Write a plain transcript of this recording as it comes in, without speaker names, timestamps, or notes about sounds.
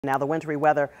Now, the wintry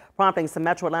weather prompting some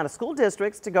Metro Atlanta school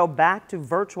districts to go back to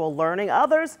virtual learning.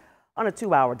 Others on a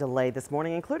 2-hour delay this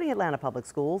morning, including Atlanta Public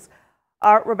Schools.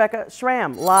 Our Rebecca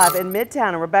Schramm live in Midtown.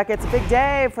 And Rebecca, it's a big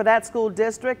day for that school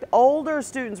district. Older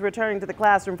students returning to the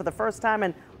classroom for the first time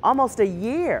in almost a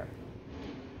year.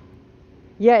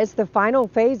 Yeah, it's the final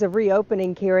phase of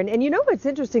reopening, Karen. And you know what's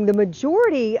interesting? The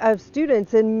majority of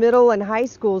students in middle and high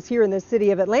schools here in the city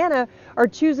of Atlanta are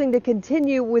choosing to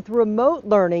continue with remote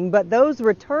learning, but those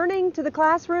returning to the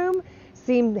classroom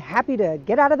seem happy to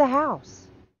get out of the house.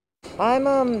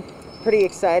 I'm pretty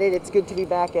excited. It's good to be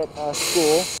back at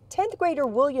school. 10th grader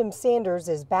William Sanders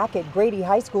is back at Grady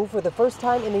High School for the first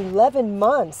time in 11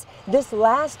 months. This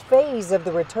last phase of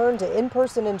the return to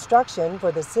in-person instruction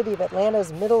for the city of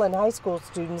Atlanta's middle and high school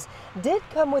students did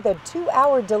come with a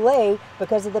 2-hour delay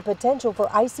because of the potential for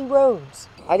icy roads.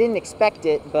 I didn't expect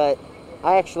it, but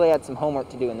I actually had some homework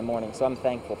to do in the morning, so I'm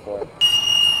thankful for it.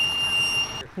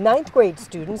 9th grade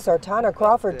student Sartana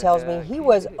Crawford tells me he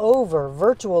was over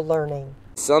virtual learning.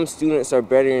 Some students are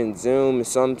better in Zoom, and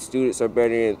some students are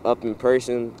better up in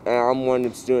person. And I'm one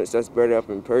of the students that's better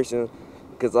up in person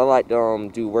because I like to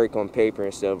do work on paper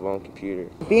instead of on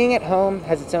computer. Being at home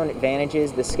has its own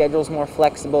advantages. The schedule's more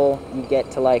flexible. You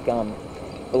get to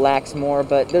relax more,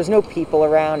 but there's no people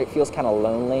around. It feels kind of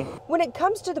lonely. When it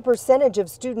comes to the percentage of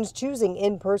students choosing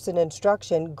in-person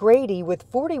instruction, Grady with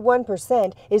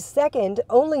 41% is second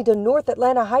only to North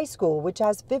Atlanta High School, which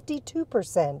has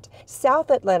 52%. South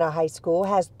Atlanta High School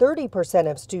has 30%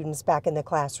 of students back in the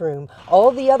classroom.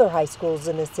 All the other high schools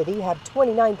in the city have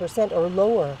 29% or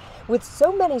lower. With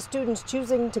so many students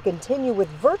choosing to continue with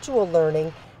virtual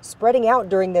learning, spreading out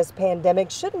during this pandemic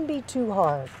shouldn't be too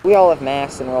hard. We all have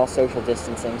masks and we're all social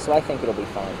distancing, so I think it'll be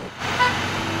fine.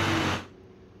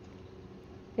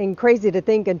 And crazy to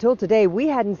think until today we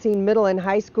hadn't seen middle and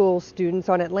high school students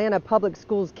on Atlanta Public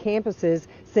Schools campuses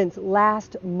since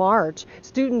last March.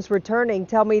 Students returning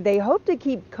tell me they hope to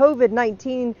keep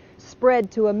COVID-19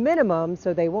 spread to a minimum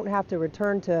so they won't have to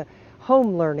return to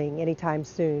home learning anytime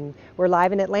soon. We're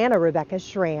live in Atlanta. Rebecca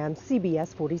Schramm,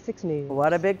 CBS 46 News.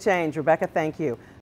 What a big change. Rebecca, thank you.